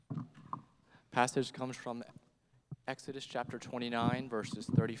Passage comes from Exodus chapter 29, verses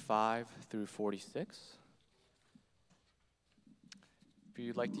 35 through 46. If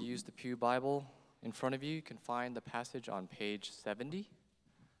you'd like to use the Pew Bible in front of you, you can find the passage on page 70.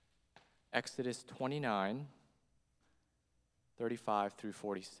 Exodus 29, 35 through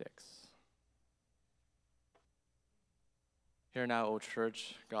 46. Hear now, O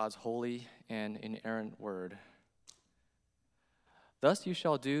church, God's holy and inerrant word. Thus you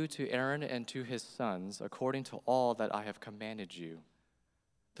shall do to Aaron and to his sons, according to all that I have commanded you.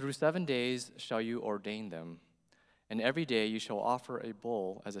 Through 7 days shall you ordain them, and every day you shall offer a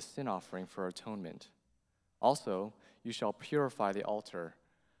bull as a sin offering for atonement. Also, you shall purify the altar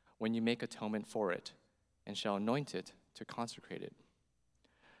when you make atonement for it, and shall anoint it to consecrate it.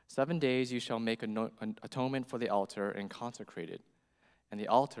 7 days you shall make an atonement for the altar and consecrate it, and the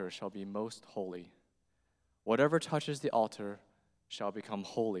altar shall be most holy. Whatever touches the altar shall become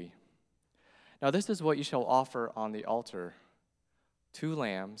holy. Now this is what you shall offer on the altar: 2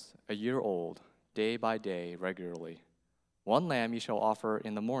 lambs, a year old, day by day, regularly. 1 lamb you shall offer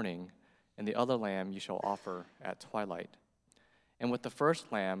in the morning, and the other lamb you shall offer at twilight. And with the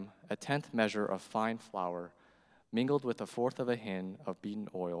first lamb, a 10th measure of fine flour, mingled with 1/4 of a hin of beaten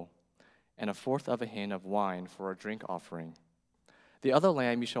oil, and 1/4 of a hin of wine for a drink offering. The other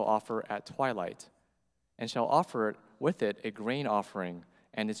lamb you shall offer at twilight, and shall offer it with it a grain offering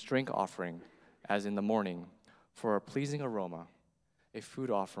and its drink offering, as in the morning, for a pleasing aroma, a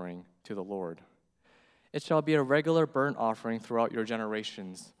food offering to the Lord. It shall be a regular burnt offering throughout your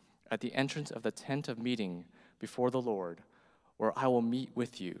generations, at the entrance of the tent of meeting before the Lord, where I will meet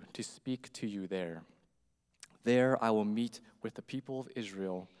with you to speak to you there. There I will meet with the people of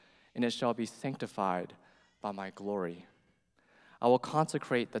Israel, and it shall be sanctified by my glory. I will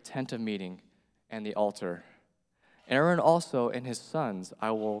consecrate the tent of meeting and the altar. Aaron also and his sons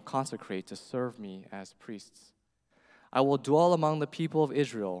I will consecrate to serve me as priests. I will dwell among the people of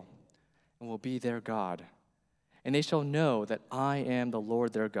Israel and will be their God. And they shall know that I am the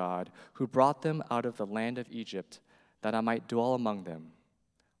Lord their God, who brought them out of the land of Egypt, that I might dwell among them.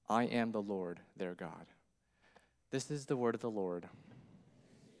 I am the Lord their God. This is the word of the Lord.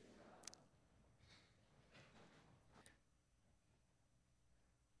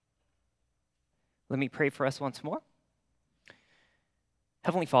 Let me pray for us once more.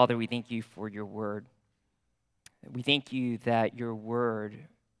 Heavenly Father, we thank you for your word. We thank you that your word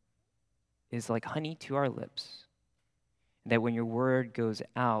is like honey to our lips, that when your word goes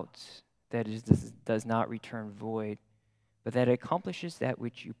out, that it does not return void, but that it accomplishes that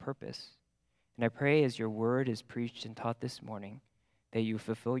which you purpose. And I pray as your word is preached and taught this morning, that you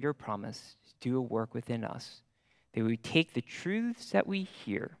fulfill your promise to do a work within us, that we take the truths that we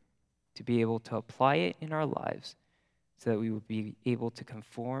hear to be able to apply it in our lives, so that we would be able to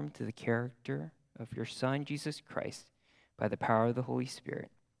conform to the character of your Son, Jesus Christ, by the power of the Holy Spirit.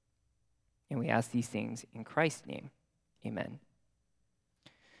 And we ask these things in Christ's name. Amen.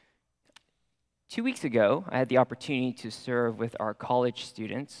 2 weeks ago, I had the opportunity to serve with our college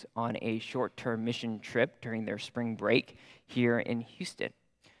students on a short-term mission trip during their spring break here in Houston.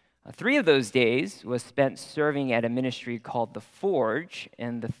 3 of those days was spent serving at a ministry called The Forge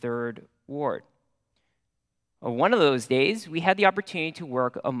in the 3rd Ward. One of those days, we had the opportunity to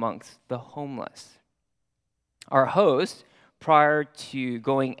work amongst the homeless. Our host, prior to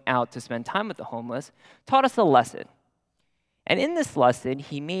going out to spend time with the homeless, taught us a lesson. And in this lesson,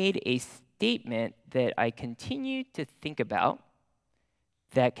 he made a statement that I continue to think about,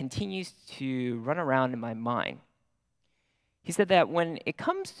 that continues to run around in my mind. He said that when it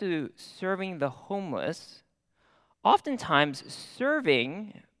comes to serving the homeless, oftentimes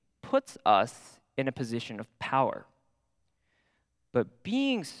serving puts us in a position of power. But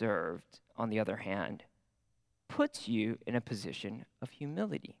being served, on the other hand, puts you in a position of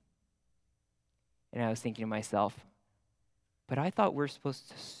humility. And I was thinking to myself, but I thought we're supposed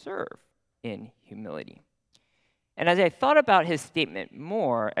to serve in humility. And as I thought about his statement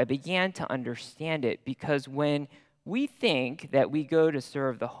more, I began to understand it, because when we think that we go to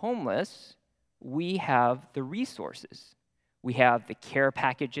serve the homeless, we have the resources. We have the care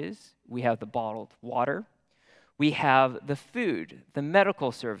packages, we have the bottled water, we have the food, the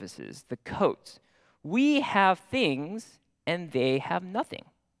medical services, the coats. We have things and they have nothing.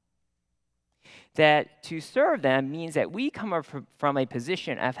 That to serve them means that we come up from a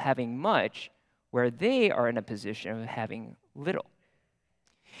position of having much, where they are in a position of having little.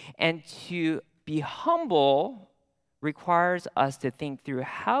 And to be humble requires us to think through,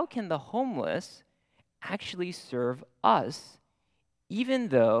 how can the homeless actually serve us even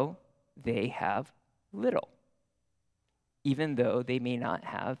though they have little, even though they may not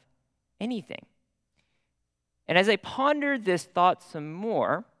have anything. And as I pondered this thought some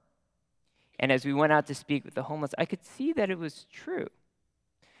more, and as we went out to speak with the homeless, I could see that it was true.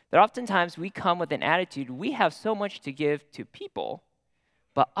 That oftentimes we come with an attitude, we have so much to give to people,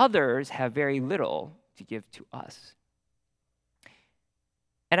 but others have very little to give to us.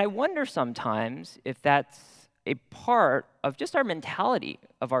 And I wonder sometimes if that's a part of just our mentality,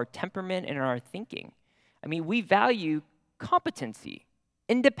 of our temperament and our thinking. I mean, we value competency,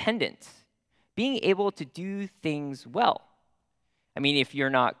 independence, being able to do things well. I mean, if you're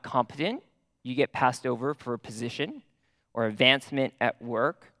not competent, you get passed over for a position or advancement at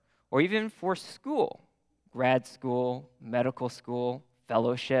work or even for school, grad school, medical school,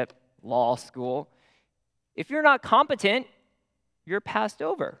 fellowship, law school. If you're not competent, you're passed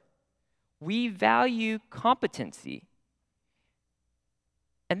over. We value competency.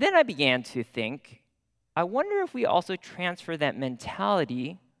 And then I began to think, I wonder if we also transfer that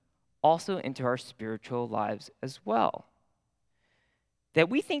mentality also into our spiritual lives as well. That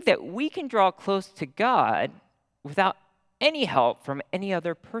we think that we can draw close to God without any help from any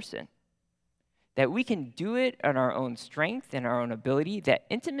other person. That we can do it on our own strength and our own ability. That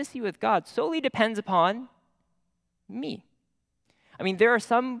intimacy with God solely depends upon me. I mean, there are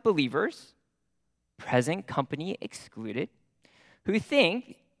some believers, present company excluded, who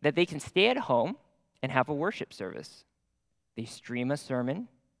think that they can stay at home and have a worship service. They stream a sermon.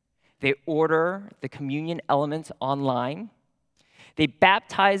 They order the communion elements online. They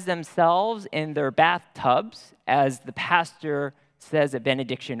baptize themselves in their bathtubs as the pastor says a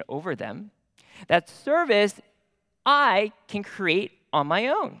benediction over them. That service I can create on my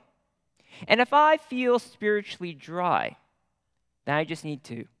own. And if I feel spiritually dry, then I just need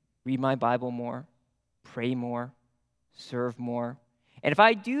to read my Bible more, pray more, serve more. And if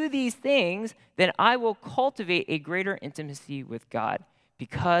I do these things, then I will cultivate a greater intimacy with God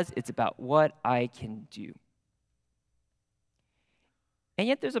because it's about what I can do. And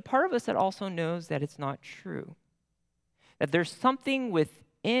yet there's a part of us that also knows that it's not true. That there's something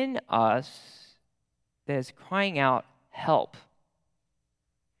within us that is crying out, help.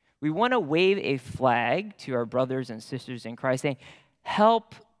 We want to wave a flag to our brothers and sisters in Christ saying,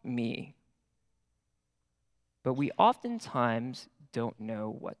 help me. But we oftentimes don't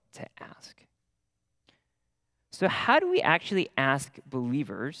know what to ask. So how do we actually ask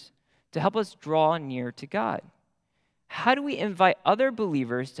believers to help us draw near to God? How do we invite other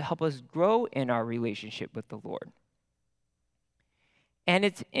believers to help us grow in our relationship with the Lord? And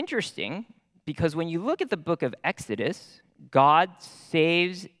it's interesting because when you look at the book of Exodus, God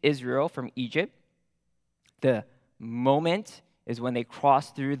saves Israel from Egypt. The moment is when they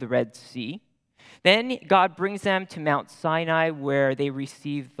cross through the Red Sea. Then God brings them to Mount Sinai where they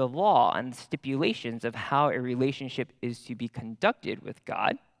receive the law and the stipulations of how a relationship is to be conducted with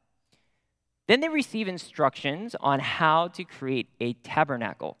God. Then they receive instructions on how to create a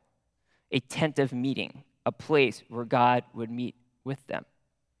tabernacle, a tent of meeting, a place where God would meet with them.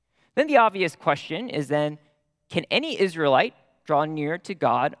 Then the obvious question is then, can any Israelite draw near to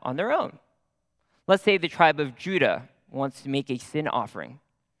God on their own? Let's say the tribe of Judah wants to make a sin offering.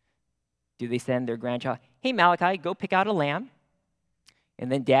 Do they send their grandchild, hey, Malachi, go pick out a lamb,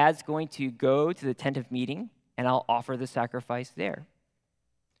 and then dad's going to go to the tent of meeting, and I'll offer the sacrifice there?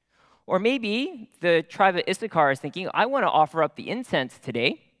 Or maybe the tribe of Issachar is thinking, I want to offer up the incense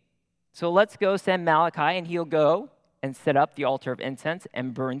today, so let's go send Malachi, and he'll go and set up the altar of incense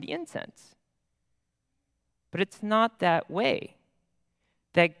and burn the incense. But it's not that way.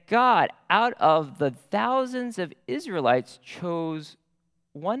 That God, out of the thousands of Israelites, chose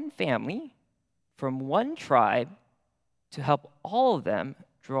one family from one tribe to help all of them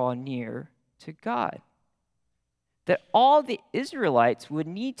draw near to God. That all the Israelites would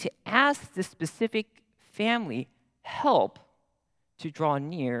need to ask the specific family help to draw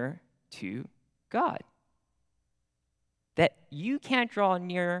near to God. That you can't draw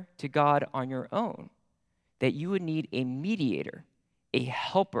near to God on your own. That you would need a mediator, a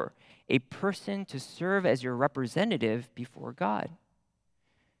helper, a person to serve as your representative before God.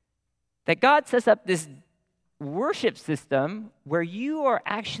 That God sets up this worship system where you are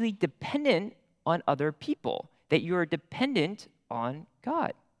actually dependent on other people, that you are dependent on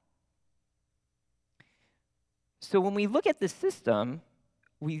God. So when we look at the system,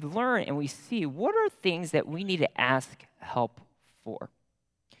 we learn and we see what are things that we need to ask help for.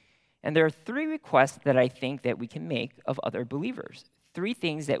 And there are three requests that I think that we can make of other believers. Three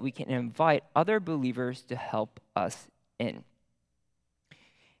things that we can invite other believers to help us in.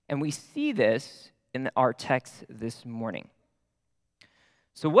 And we see this in our text this morning.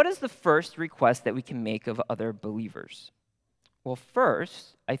 So what is the first request that we can make of other believers? Well,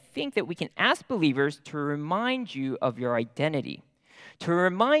 first, I think that we can ask believers to remind you of your identity, to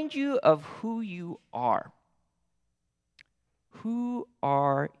remind you of who you are. Who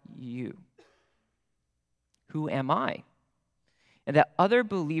are you? Who am I? And that other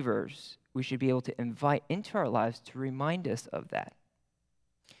believers we should be able to invite into our lives to remind us of that.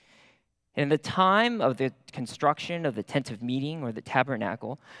 And in the time of the construction of the tent of meeting or the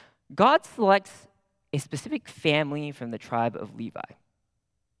tabernacle, God selects a specific family from the tribe of Levi.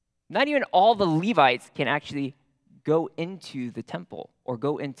 Not even all the Levites can actually go into the temple or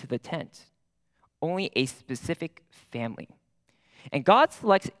go into the tent. Only a specific family. And God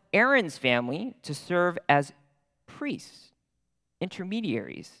selects Aaron's family to serve as priests,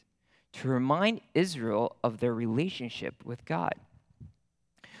 intermediaries, to remind Israel of their relationship with God.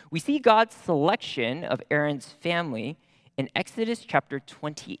 We see God's selection of Aaron's family in Exodus chapter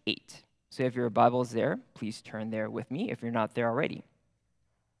 28. So if your Bible's there, please turn there with me if you're not there already.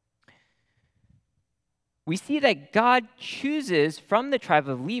 We see that God chooses from the tribe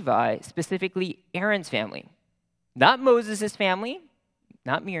of Levi, specifically Aaron's family. Not Moses' family,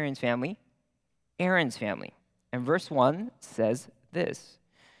 not Miriam's family, Aaron's family. And verse 1 says this: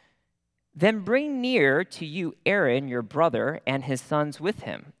 "Then bring near to you Aaron, your brother, and his sons with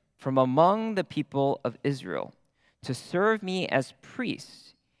him, from among the people of Israel, to serve me as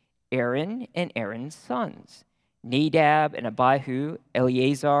priests, Aaron and Aaron's sons, Nadab and Abihu,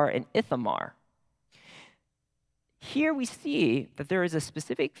 Eleazar and Ithamar." Here we see that there is a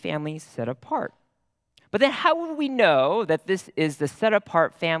specific family set apart. But then how would we know that this is the set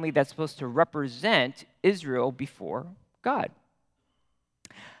apart family that's supposed to represent Israel before God?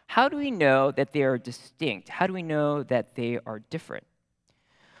 How do we know that they are distinct? How do we know that they are different?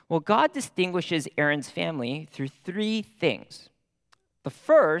 Well, God distinguishes Aaron's family through three things. The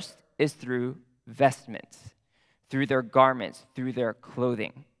first is through vestments, through their garments, through their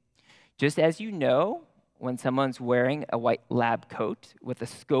clothing. Just as you know, when someone's wearing a white lab coat with a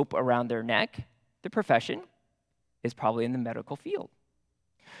scope around their neck, the profession is probably in the medical field.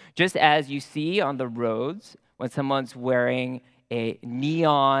 Just as you see on the roads when someone's wearing a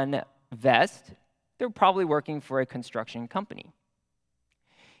neon vest, they're probably working for a construction company.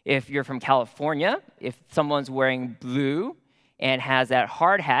 If you're from California, if someone's wearing blue and has that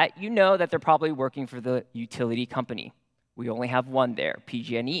hard hat, you know that they're probably working for the utility company. We only have one there,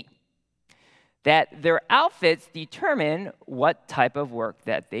 PG&E. That their outfits determine what type of work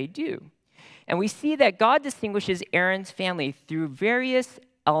that they do. And we see that God distinguishes Aaron's family through various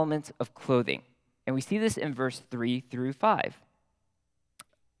elements of clothing. And we see this in verse 3 through 5.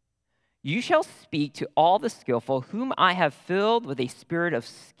 "You shall speak to all the skillful, whom I have filled with a spirit of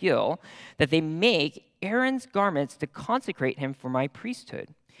skill, that they make Aaron's garments to consecrate him for my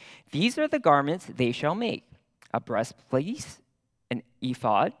priesthood. These are the garments they shall make: a breastplate, an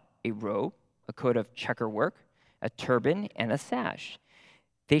ephod, a robe, a coat of checker work, a turban, and a sash.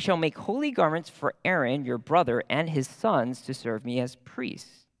 They shall make holy garments for Aaron, your brother, and his sons to serve me as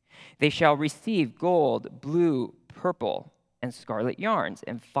priests. They shall receive gold, blue, purple, and scarlet yarns,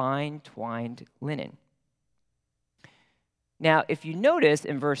 and fine twined linen." Now, if you notice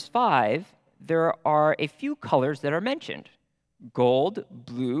in verse 5, there are a few colors that are mentioned: gold,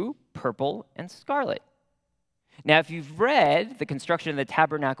 blue, purple, and scarlet. Now, if you've read the construction of the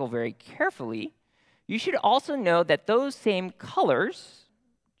tabernacle very carefully, you should also know that those same colors,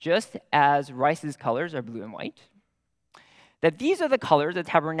 just as Rice's colors are blue and white, that these are the colors of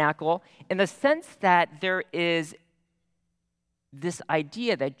the tabernacle in the sense that there is this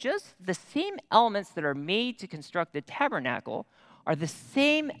idea that just the same elements that are made to construct the tabernacle are the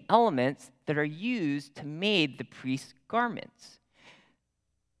same elements that are used to make the priest's garments.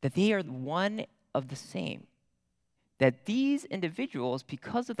 That they are one of the same. That these individuals,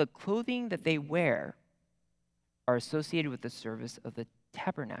 because of the clothing that they wear, are associated with the service of the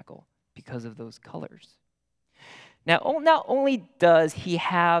tabernacle because of those colors. Now, not only does he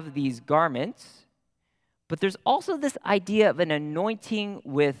have these garments, but there's also this idea of an anointing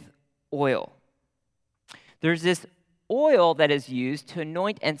with oil. There's this oil that is used to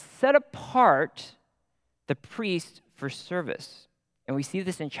anoint and set apart the priest for service. And we see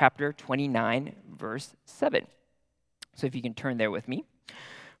this in chapter 29, verse 7. So if you can turn there with me.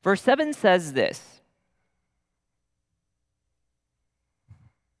 Verse 7 says this: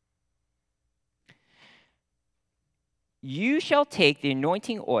 "You shall take the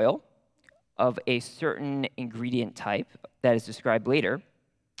anointing oil of a certain ingredient type that is described later.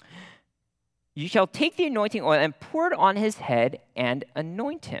 You shall take the anointing oil and pour it on his head and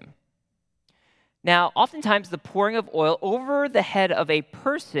anoint him. Now, oftentimes the pouring of oil over the head of a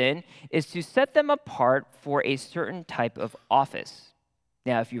person is to set them apart for a certain type of office.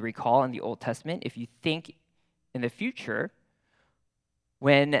 Now, if you recall in the Old Testament, if you think in the future,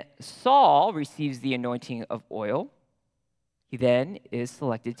 when Saul receives the anointing of oil, he then is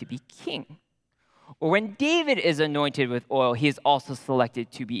selected to be king. Or when David is anointed with oil, he is also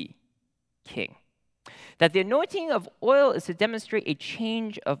selected to be king. That the anointing of oil is to demonstrate a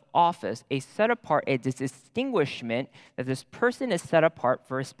change of office, a set apart, a distinguishment, that this person is set apart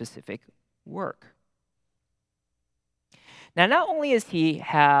for a specific work. Now, not only does he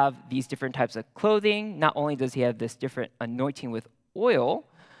have these different types of clothing, not only does he have this different anointing with oil,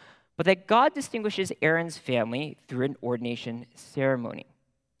 but that God distinguishes Aaron's family through an ordination ceremony.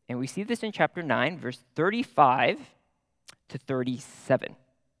 And we see this in chapter 9, verse 35 to 37.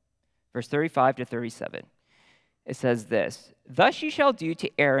 Verse 35 to 37. It says this, "Thus you shall do to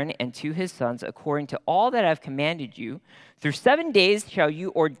Aaron and to his sons according to all that I have commanded you. Through 7 days shall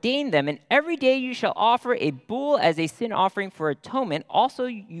you ordain them, and every day you shall offer a bull as a sin offering for atonement. Also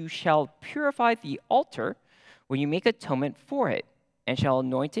you shall purify the altar when you make atonement for it, and shall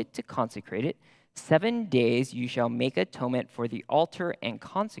anoint it to consecrate it. 7 days you shall make atonement for the altar and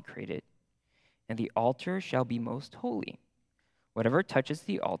consecrate it, and the altar shall be most holy. Whatever touches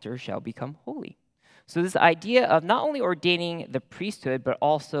the altar shall become holy." So this idea of not only ordaining the priesthood, but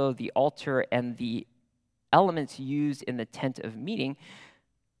also the altar and the elements used in the tent of meeting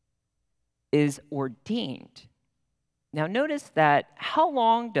is ordained. Now notice that how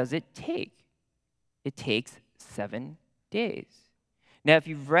long does it take? It takes 7 days. Now if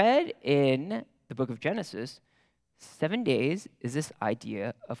you've read in the book of Genesis, 7 days is this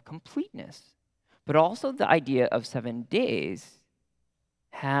idea of completeness, but also the idea of 7 days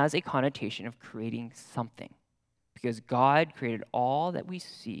has a connotation of creating something, because God created all that we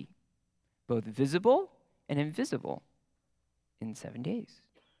see, both visible and invisible, in 7 days.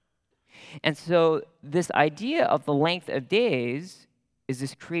 And so this idea of the length of days is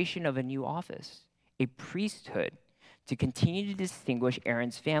this creation of a new office, a priesthood, to continue to distinguish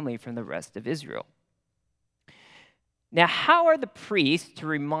Aaron's family from the rest of Israel. Now, how are the priests to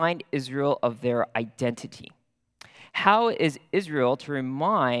remind Israel of their identity? How is Israel to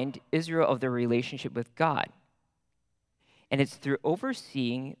remind Israel of their relationship with God? And it's through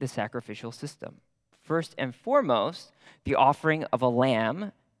overseeing the sacrificial system. First and foremost, the offering of a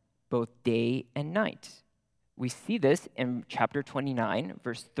lamb, both day and night. We see this in chapter 29,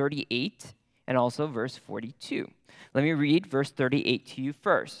 verse 38, and also verse 42. Let me read verse 38 to you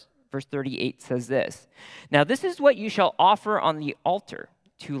first. Verse 38 says this, "Now this is what you shall offer on the altar,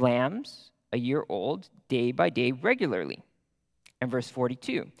 2 lambs, a year old, day by day regularly." And verse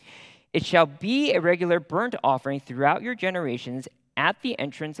 42, "It shall be a regular burnt offering throughout your generations at the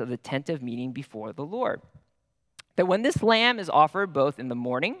entrance of the tent of meeting before the Lord. That when this lamb is offered both in the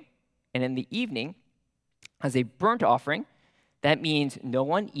morning and in the evening as a burnt offering, that means no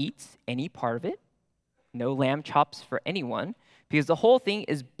one eats any part of it, no lamb chops for anyone, because the whole thing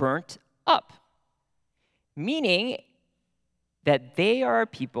is burnt up." Meaning that they are a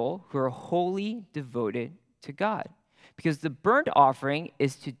people who are wholly devoted to God. Because the burnt offering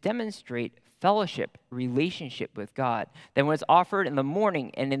is to demonstrate fellowship, relationship with God. Then when it's offered in the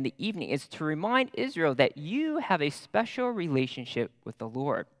morning and in the evening, it's to remind Israel that you have a special relationship with the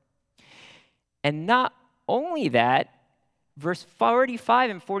Lord. And not only that, verse 45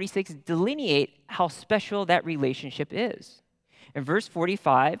 and 46 delineate how special that relationship is. In verse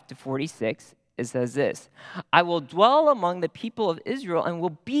 45 to 46, it says this, "I will dwell among the people of Israel and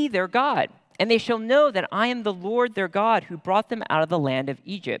will be their God. And they shall know that I am the Lord their God who brought them out of the land of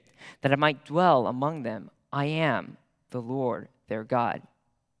Egypt, that I might dwell among them. I am the Lord their God."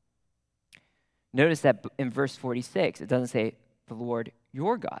 Notice that in verse 46, it doesn't say the Lord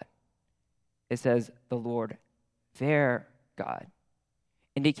your God. It says the Lord their God,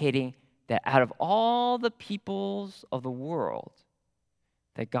 indicating that out of all the peoples of the world,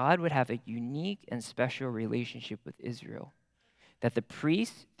 that God would have a unique and special relationship with Israel. That the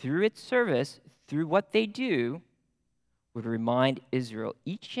priests, through its service, through what they do, would remind Israel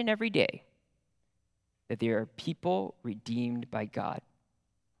each and every day that they are people redeemed by God.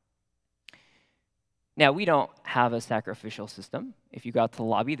 Now, we don't have a sacrificial system. If you go out to the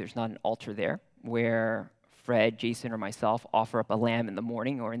lobby, there's not an altar there where Fred, Jason, or myself offer up a lamb in the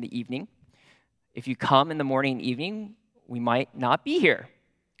morning or in the evening. If you come in the morning and evening, we might not be here,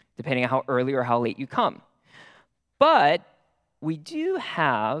 depending on how early or how late you come. But we do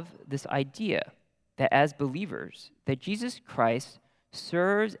have this idea that as believers, that Jesus Christ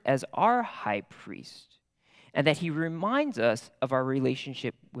serves as our high priest, and that he reminds us of our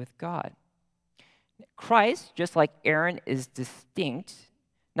relationship with God. Christ, just like Aaron, is distinct,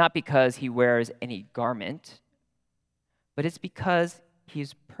 not because he wears any garment, but it's because he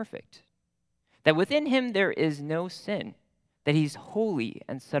is perfect. That within him there is no sin, that he's holy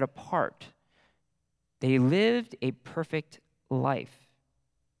and set apart, that he lived a perfect life.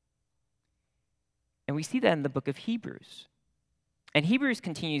 And we see that in the book of Hebrews. And Hebrews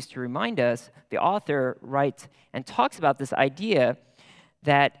continues to remind us, the author writes and talks about this idea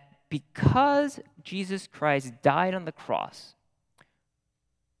that because Jesus Christ died on the cross,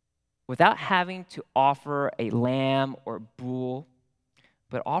 without having to offer a lamb or bull,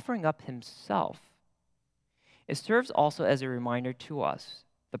 but offering up himself, it serves also as a reminder to us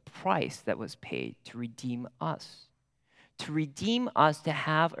the price that was paid to redeem us to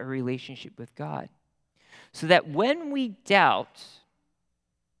have a relationship with God. So that when we doubt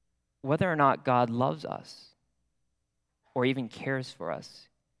whether or not God loves us or even cares for us,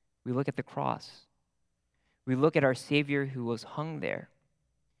 we look at the cross. We look at our Savior who was hung there,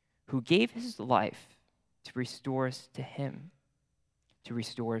 who gave his life to restore us to him, to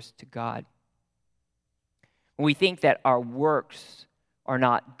restore us to God. When we think that our works are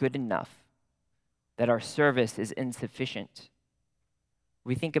not good enough, that our service is insufficient,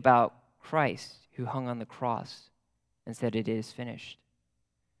 we think about Christ who hung on the cross and said, "It is finished."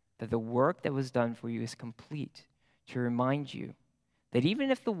 That the work that was done for you is complete, to remind you that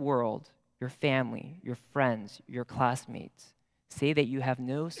even if the world, your family, your friends, your classmates say that you have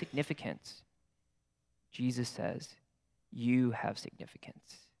no significance, Jesus says, you have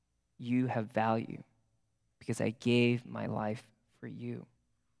significance. You have value because I gave my life for you.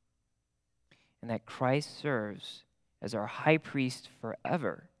 And that Christ serves as our high priest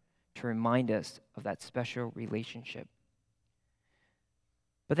forever to remind us of that special relationship.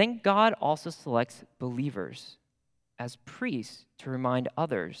 But then God also selects believers as priests to remind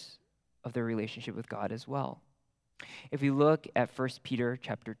others of their relationship with God as well. If we look at 1 Peter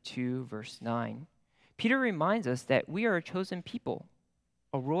chapter 2, verse 9, Peter reminds us that we are a chosen people,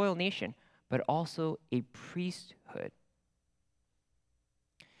 a royal nation, but also a priesthood,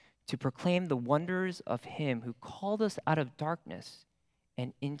 to proclaim the wonders of him who called us out of darkness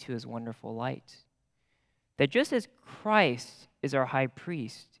and into his wonderful light. That just as Christ is our high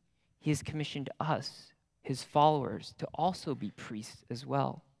priest, he has commissioned us, his followers, to also be priests as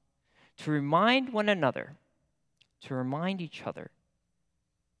well, to remind one another, to remind each other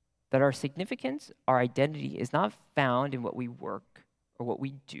that our significance, our identity is not found in what we work or what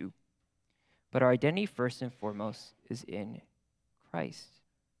we do, but our identity first and foremost is in Christ.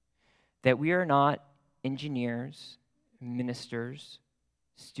 That we are not engineers, ministers,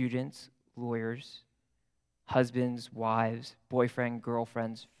 students, lawyers, husbands, wives, boyfriend,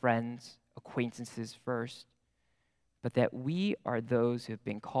 girlfriends, friends, acquaintances first, but that we are those who have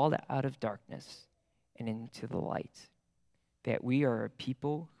been called out of darkness and into the light, that we are a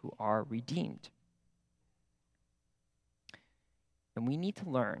people who are redeemed. And we need to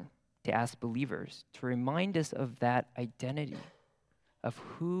learn to ask believers to remind us of that identity, of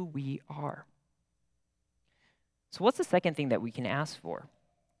who we are. So what's the second thing that we can ask for?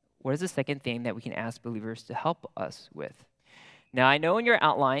 What is the second thing that we can ask believers to help us with? Now, I know in your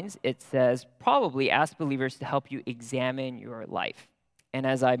outlines it says probably ask believers to help you examine your life. And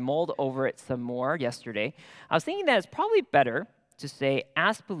as I mulled over it some more yesterday, I was thinking that it's probably better to say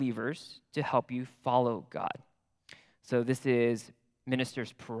ask believers to help you follow God. So this is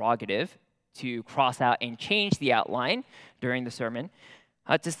minister's prerogative to cross out and change the outline during the sermon.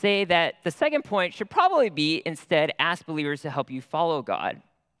 To say that the second point should probably be instead ask believers to help you follow God,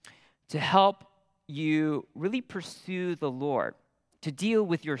 to help you really pursue the Lord, to deal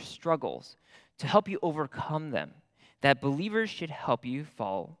with your struggles, to help you overcome them, that believers should help you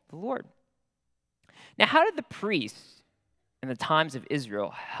follow the Lord. Now, how did the priests in the times of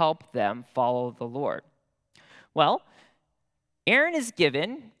Israel help them follow the Lord? Well, Aaron is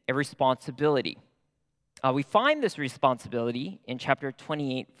given a responsibility. We find this responsibility in chapter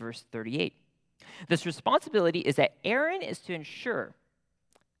 28, verse 38. This responsibility is that Aaron is to ensure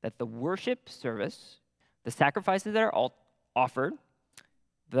that the worship service, the sacrifices that are offered,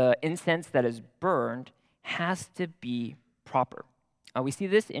 the incense that is burned, has to be proper. We see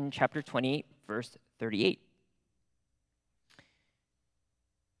this in chapter 28, verse 38.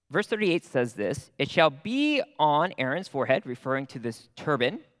 Verse 38 says this, "It shall be on Aaron's forehead," referring to this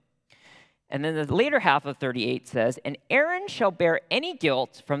turban. And then the later half of 38 says, "And Aaron shall bear any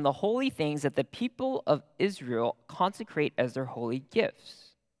guilt from the holy things that the people of Israel consecrate as their holy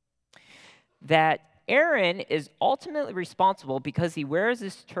gifts." That Aaron is ultimately responsible because he wears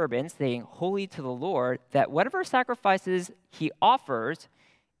this turban saying holy to the Lord, that whatever sacrifices he offers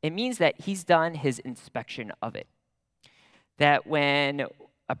It means that he's done his inspection of it. That when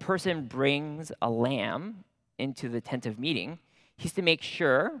a person brings a lamb into the tent of meeting, he's to make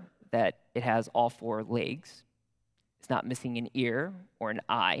sure that it has all four legs, it's not missing an ear or an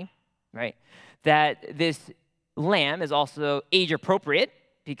eye, right? That this lamb is also age appropriate,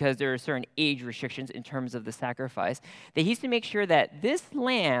 because there are certain age restrictions in terms of the sacrifice, that he's to make sure that this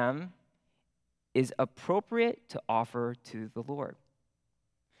lamb is appropriate to offer to the Lord.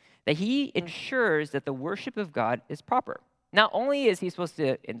 That he ensures that the worship of God is proper. Not only is he supposed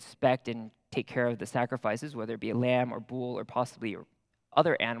to inspect and take care of the sacrifices, whether it be a lamb or bull or possibly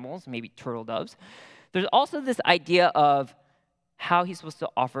other animals, maybe turtle doves, there's also this idea of how he's supposed to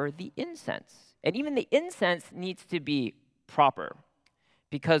offer the incense. And even the incense needs to be proper.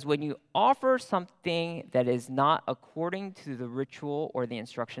 Because when you offer something that is not according to the ritual or the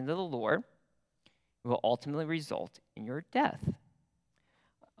instructions of the Lord, it will ultimately result in your death.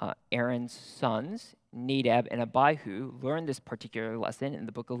 Aaron's sons, Nadab and Abihu, learned this particular lesson in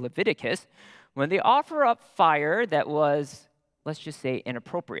the book of Leviticus when they offer up fire that was, let's just say,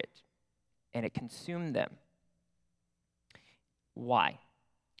 inappropriate, and it consumed them. Why?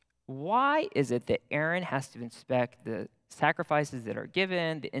 Why is it that Aaron has to inspect the sacrifices that are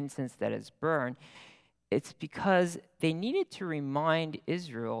given, the incense that is burned? It's because they needed to remind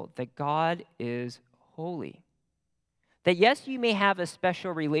Israel that God is holy. That yes, you may have a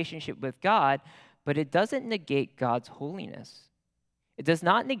special relationship with God, but it doesn't negate God's holiness. It does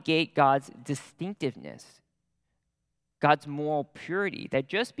not negate God's distinctiveness, God's moral purity. That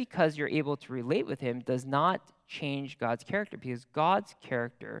just because you're able to relate with him does not change God's character, because God's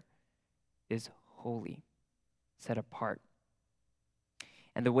character is holy, set apart.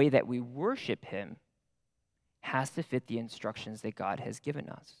 And the way that we worship him has to fit the instructions that God has given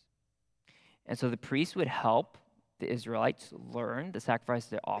us. And so the priest would help the Israelites learn the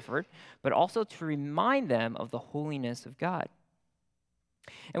sacrifices they offered, but also to remind them of the holiness of God.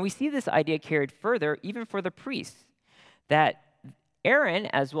 And we see this idea carried further even for the priests, that Aaron,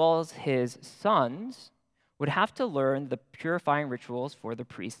 as well as his sons, would have to learn the purifying rituals for the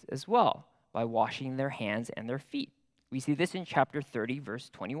priests as well, by washing their hands and their feet. We see this in chapter 30,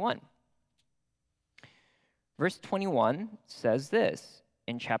 verse 21. Verse 21 says this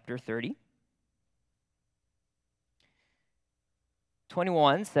in chapter 30.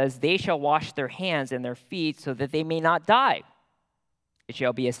 21 says, "They shall wash their hands and their feet so that they may not die. It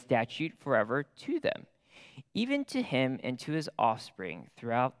shall be a statute forever to them, even to him and to his offspring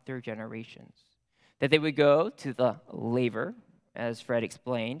throughout their generations." That they would go to the laver, as Fred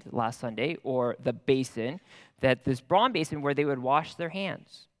explained last Sunday, or the basin, that this bronze basin where they would wash their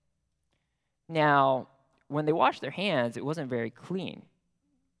hands. Now, when they washed their hands, it wasn't very clean.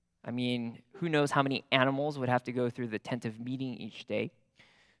 I mean, who knows how many animals would have to go through the tent of meeting each day.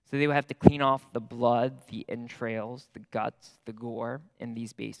 So they would have to clean off the blood, the entrails, the guts, the gore in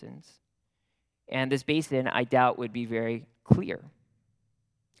these basins. And this basin, I doubt, would be very clear.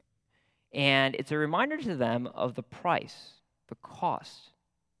 And it's a reminder to them of the price, the cost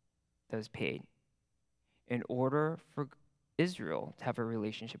that was paid in order for Israel to have a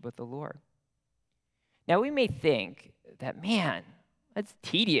relationship with the Lord. Now, we may think that, man, that's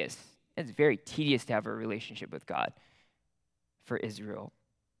tedious. It's very tedious to have a relationship with God for Israel.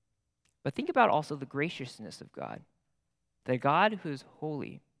 But think about also the graciousness of God. That God who is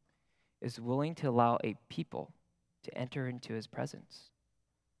holy is willing to allow a people to enter into his presence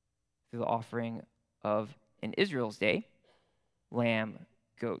through the offering of, in Israel's day, lamb,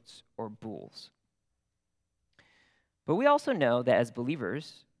 goats, or bulls. But we also know that as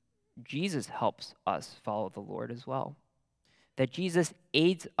believers, Jesus helps us follow the Lord as well. That Jesus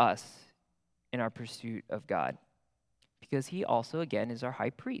aids us in our pursuit of God, because he also, again, is our high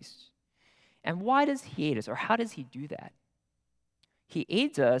priest. And why does he aid us, or how does he do that? He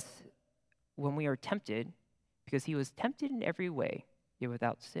aids us when we are tempted, because he was tempted in every way, yet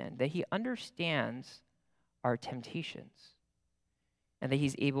without sin. That he understands our temptations, and that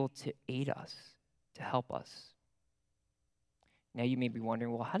he's able to aid us, to help us. Now you may be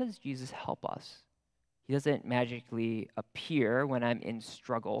wondering, well, how does Jesus help us? He doesn't magically appear when I'm in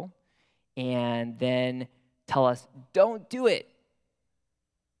struggle and then tell us, don't do it.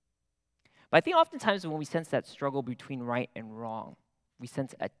 But I think oftentimes when we sense that struggle between right and wrong, we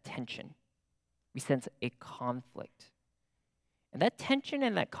sense a tension. We sense a conflict. And that tension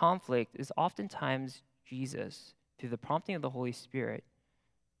and that conflict is oftentimes Jesus, through the prompting of the Holy Spirit,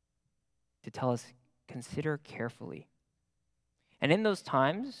 to tell us, consider carefully. And in those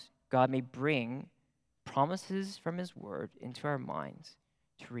times, God may bring promises from his word into our minds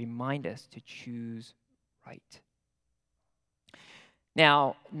to remind us to choose right.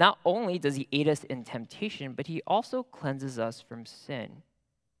 Now, not only does he aid us in temptation, but he also cleanses us from sin.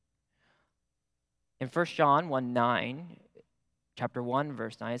 In 1 John 1:9, chapter 1,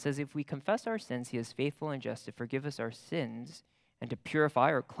 verse 9, it says, if we confess our sins, he is faithful and just to forgive us our sins and to purify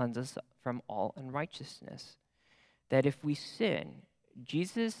or cleanse us from all unrighteousness. That if we sin,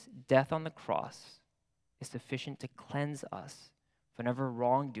 Jesus' death on the cross is sufficient to cleanse us from every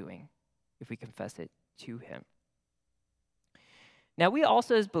wrongdoing if we confess it to him. Now, we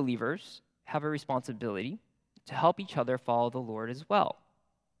also as believers have a responsibility to help each other follow the Lord as well.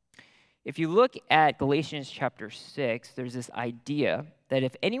 If you look at Galatians chapter 6, there's this idea that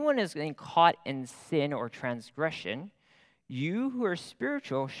if anyone is getting caught in sin or transgression, you who are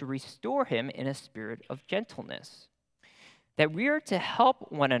spiritual should restore him in a spirit of gentleness. That we are to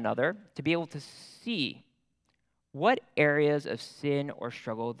help one another to be able to see what areas of sin or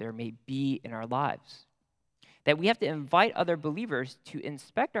struggle there may be in our lives. That we have to invite other believers to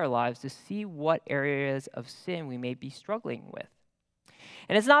inspect our lives to see what areas of sin we may be struggling with.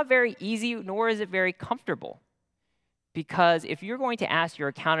 And it's not very easy, nor is it very comfortable. Because if you're going to ask your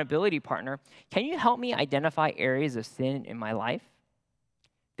accountability partner, can you help me identify areas of sin in my life?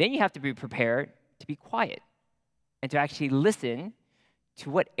 Then you have to be prepared to be quiet and to actually listen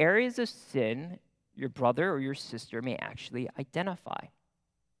to what areas of sin your brother or your sister may actually identify.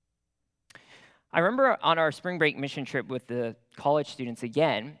 I remember on our spring break mission trip with the college students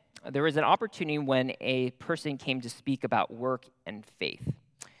again, there was an opportunity when a person came to speak about work and faith.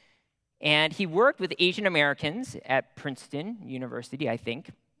 And he worked with Asian Americans at Princeton University, I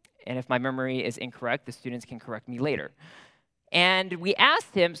think. And if my memory is incorrect, the students can correct me later. And we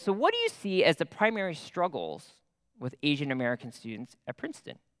asked him, so what do you see as the primary struggles with Asian American students at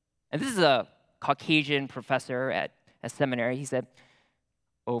Princeton? And this is a Caucasian professor at a seminary. He said,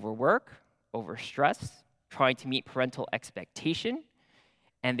 overwork, overstress, trying to meet parental expectation,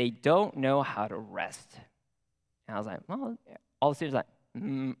 and they don't know how to rest. And I was like, well, all the students were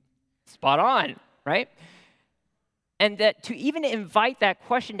like, spot on, right? And that to even invite that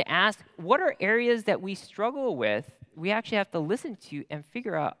question to ask, what are areas that we struggle with, we actually have to listen to and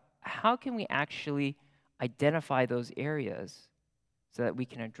figure out how can we actually identify those areas so that we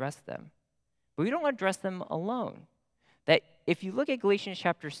can address them. But we don't address them alone. That if you look at Galatians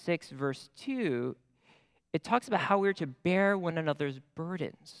chapter 6, verse 2, it talks about how we're to bear one another's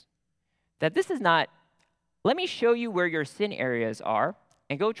burdens. That this is not, let me show you where your sin areas are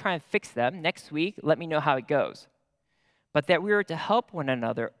and go try and fix them. Next week, let me know how it goes. But that we are to help one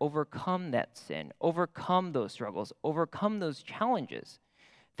another overcome that sin, overcome those struggles, overcome those challenges.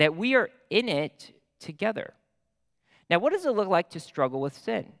 That we are in it together. Now, what does it look like to struggle with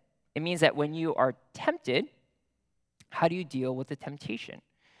sin? It means that when you are tempted, how do you deal with the temptation?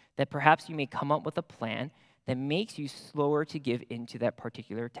 That perhaps you may come up with a plan that makes you slower to give into that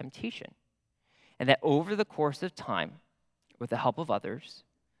particular temptation. And that over the course of time, with the help of others,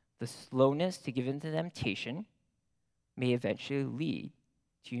 the slowness to give into temptation may eventually lead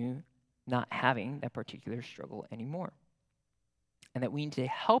to not having that particular struggle anymore. And that we need to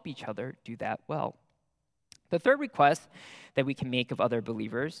help each other do that well. The third request that we can make of other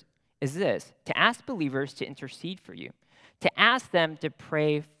believers is this: to ask believers to intercede for you, to ask them to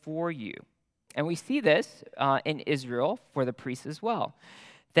pray for you. And we see this in Israel for the priests as well,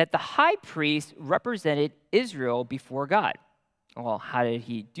 that the high priest represented Israel before God. Well, how did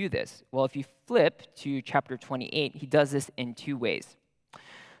he do this? Well, if you flip to chapter 28, he does this in two ways.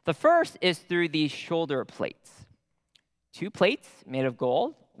 The first is through these shoulder plates. 2 plates made of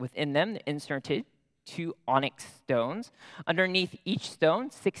gold, within them inserted 2 onyx stones. Underneath each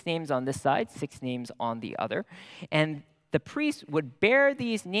stone, 6 names on this side, 6 names on the other. And the priest would bear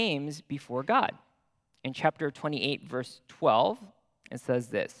these names before God. In chapter 28, verse 12, it says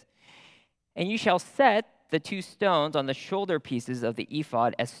this: "And you shall set the 2 stones on the shoulder pieces of the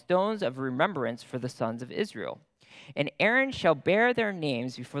ephod as stones of remembrance for the sons of Israel. And Aaron shall bear their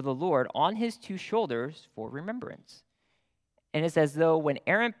names before the Lord on his 2 shoulders for remembrance." And it's as though when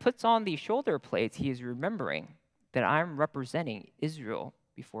Aaron puts on these shoulder plates, he is remembering that I'm representing Israel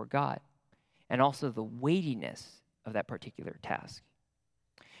before God, and also the weightiness of that particular task.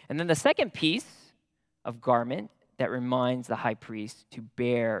 And then the second piece of garment that reminds the high priest to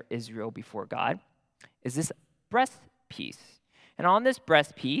bear Israel before God is this breast piece. And on this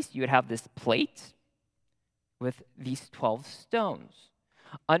breast piece, you would have this plate with these 12 stones.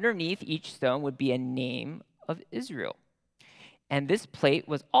 Underneath each stone would be a name of Israel. And this plate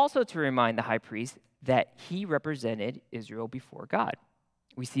was also to remind the high priest that he represented Israel before God.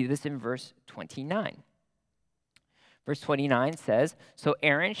 We see this in verse 29. Verse 29 says, "So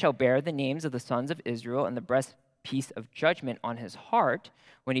Aaron shall bear the names of the sons of Israel in the breast piece of judgment on his heart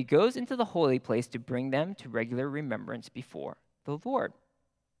when he goes into the holy place to bring them to regular remembrance before the Lord.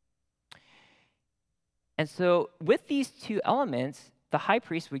 And so with these two elements, the high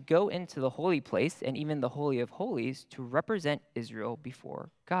priest would go into the holy place and even the Holy of Holies to represent Israel before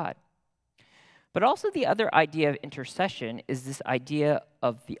God. But also the other idea of intercession is this idea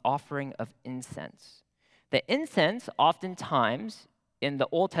of the offering of incense. The incense oftentimes in the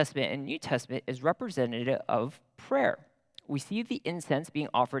Old Testament and New Testament is representative of prayer. We see the incense being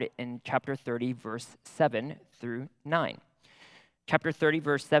offered in chapter 30, verse 7 through 9. Chapter 30,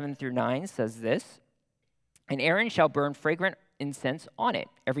 verse 7 through 9 says this, "And Aaron shall burn fragrant incense on it.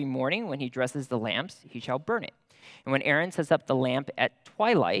 Every morning when he dresses the lamps, he shall burn it. And when Aaron sets up the lamp at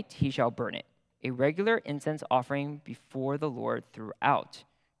twilight, he shall burn it. A regular incense offering before the Lord throughout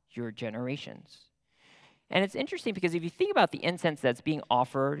your generations." And it's interesting because if you think about the incense that's being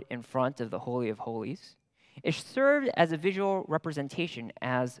offered in front of the Holy of Holies, it served as a visual representation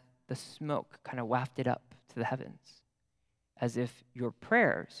as the smoke kind of wafted up to the heavens, as if your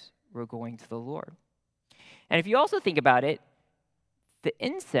prayers were going to the Lord. And if you also think about it, the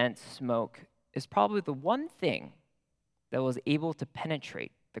incense smoke is probably the one thing that was able to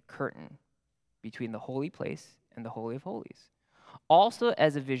penetrate the curtain between the holy place and the Holy of Holies. Also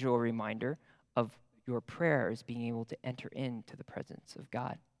as a visual reminder of your prayers being able to enter into the presence of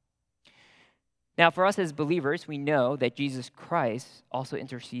God. Now, for us as believers, we know that Jesus Christ also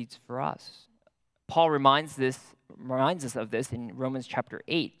intercedes for us. Paul reminds us of this in Romans chapter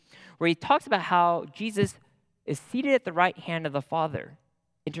 8, where he talks about how Jesus is seated at the right hand of the Father,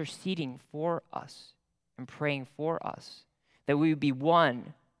 interceding for us and praying for us, that we would be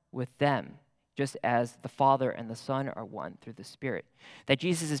one with them, just as the Father and the Son are one through the Spirit. That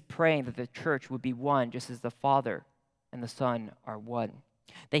Jesus is praying that the church would be one, just as the Father and the Son are one.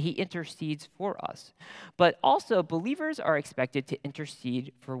 That he intercedes for us. But also, believers are expected to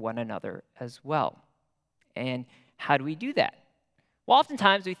intercede for one another as well. And how do we do that? Well,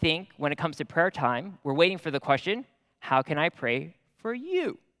 oftentimes we think when it comes to prayer time, we're waiting for the question, how can I pray for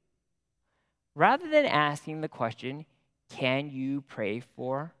you? Rather than asking the question, can you pray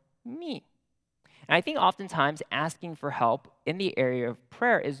for me? And I think oftentimes asking for help in the area of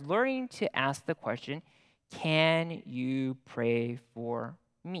prayer is learning to ask the question, can you pray for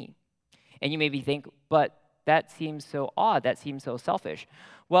me? And you maybe think, but that seems so odd, that seems so selfish.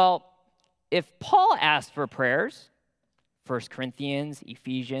 Well, if Paul asked for prayers, 1 Corinthians,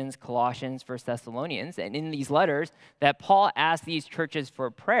 Ephesians, Colossians, 1 Thessalonians, and in these letters that Paul asked these churches for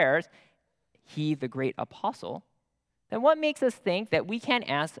prayers, he, the great apostle, then what makes us think that we can't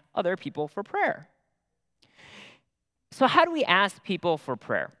ask other people for prayer? So how do we ask people for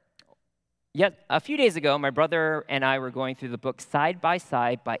prayer? Yet a few days ago, my brother and I were going through the book Side by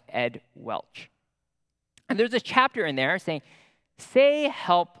Side by Ed Welch. And there's a chapter in there saying, say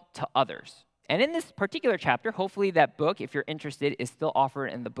help to others. And in this particular chapter, hopefully that book, if you're interested, is still offered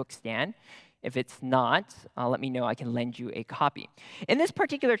in the book stand. If it's not, let me know. I can lend you a copy. In this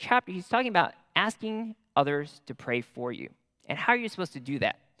particular chapter, he's talking about asking others to pray for you. And how are you supposed to do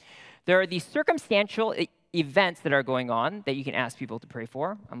that? There are these circumstantial events that are going on that you can ask people to pray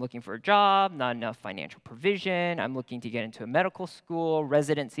for. I'm looking for a job, not enough financial provision. I'm looking to get into a medical school,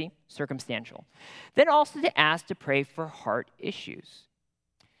 residency, circumstantial. Then also to ask to pray for heart issues.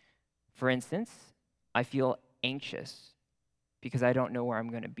 For instance, I feel anxious because I don't know where I'm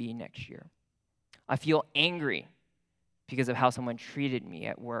going to be next year. I feel angry because of how someone treated me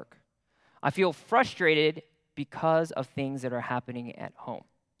at work. I feel frustrated because of things that are happening at home.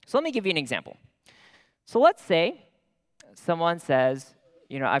 So let me give you an example. So let's say someone says,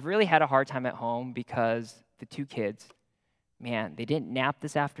 I've really had a hard time at home because the two kids, man, they didn't nap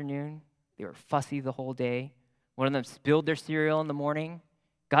this afternoon. They were fussy the whole day. One of them spilled their cereal in the morning,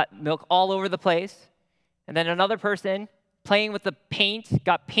 got milk all over the place. And then another person playing with the paint,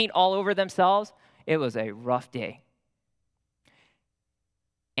 got paint all over themselves. It was a rough day.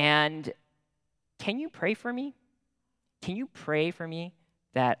 And can you pray for me? Can you pray for me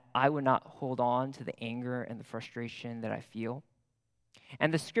that I would not hold on to the anger and the frustration that I feel?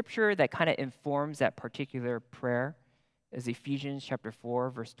 And the scripture that kind of informs that particular prayer is Ephesians chapter 4,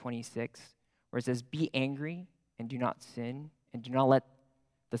 verse 26, where it says, be angry and do not sin, and do not let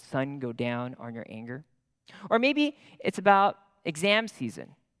the sun go down on your anger. Or maybe it's about exam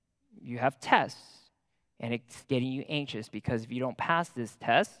season. You have tests, and it's getting you anxious because if you don't pass this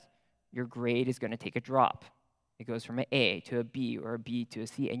test, your grade is going to take a drop. It goes from an A to a B or a B to a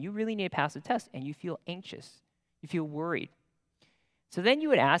C, and you really need to pass the test, and you feel anxious. You feel worried. So then you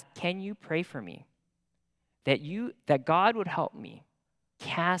would ask, can you pray for me? That God would help me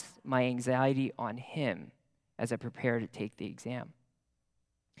cast my anxiety on him as I prepare to take the exam.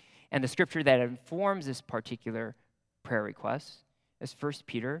 And the scripture that informs this particular prayer request is 1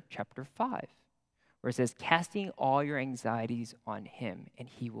 Peter chapter 5, where it says, casting all your anxieties on him, and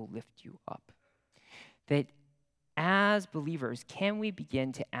he will lift you up. That as believers, can we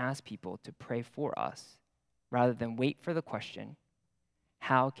begin to ask people to pray for us rather than wait for the question,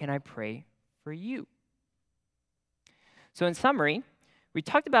 how can I pray for you? So in summary, we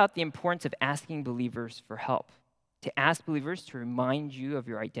talked about the importance of asking believers for help, to ask believers to remind you of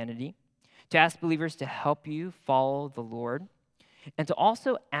your identity, to ask believers to help you follow the Lord, and to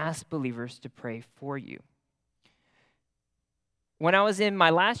also ask believers to pray for you. When I was in my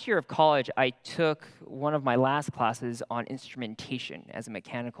last year of college, I took one of my last classes on instrumentation as a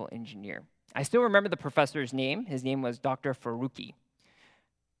mechanical engineer. I still remember the professor's name. His name was Dr. Faruqi.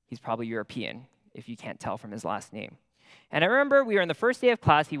 He's probably European, if you can't tell from his last name. And I remember we were on the first day of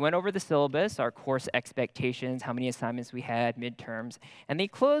class. He went over the syllabus, our course expectations, how many assignments we had, midterms, and they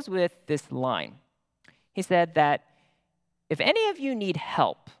closed with this line. He said that if any of you need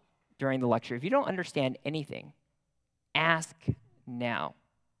help during the lecture, if you don't understand anything, ask now.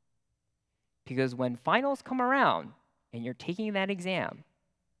 Because when finals come around and you're taking that exam,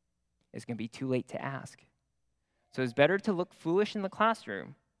 it's going to be too late to ask. So it's better to look foolish in the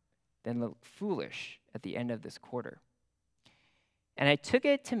classroom than look foolish at the end of this quarter. And I took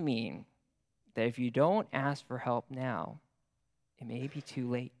it to mean that if you don't ask for help now, it may be too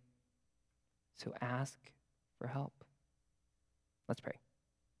late. So ask for help. Let's pray.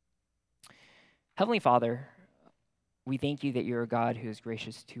 Heavenly Father, we thank you that you're a God who is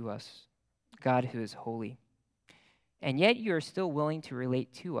gracious to us, God who is holy. And yet you are still willing to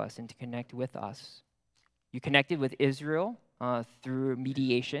relate to us and to connect with us. You connected with Israel through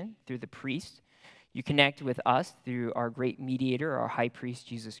mediation, through the priest. You connect with us through our great mediator, our high priest,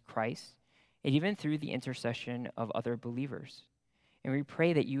 Jesus Christ, and even through the intercession of other believers. And we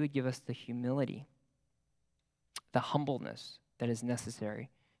pray that you would give us the humility, the humbleness that is necessary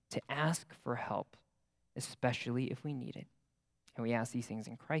to ask for help, especially if we need it. And we ask these things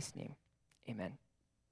in Christ's name. Amen.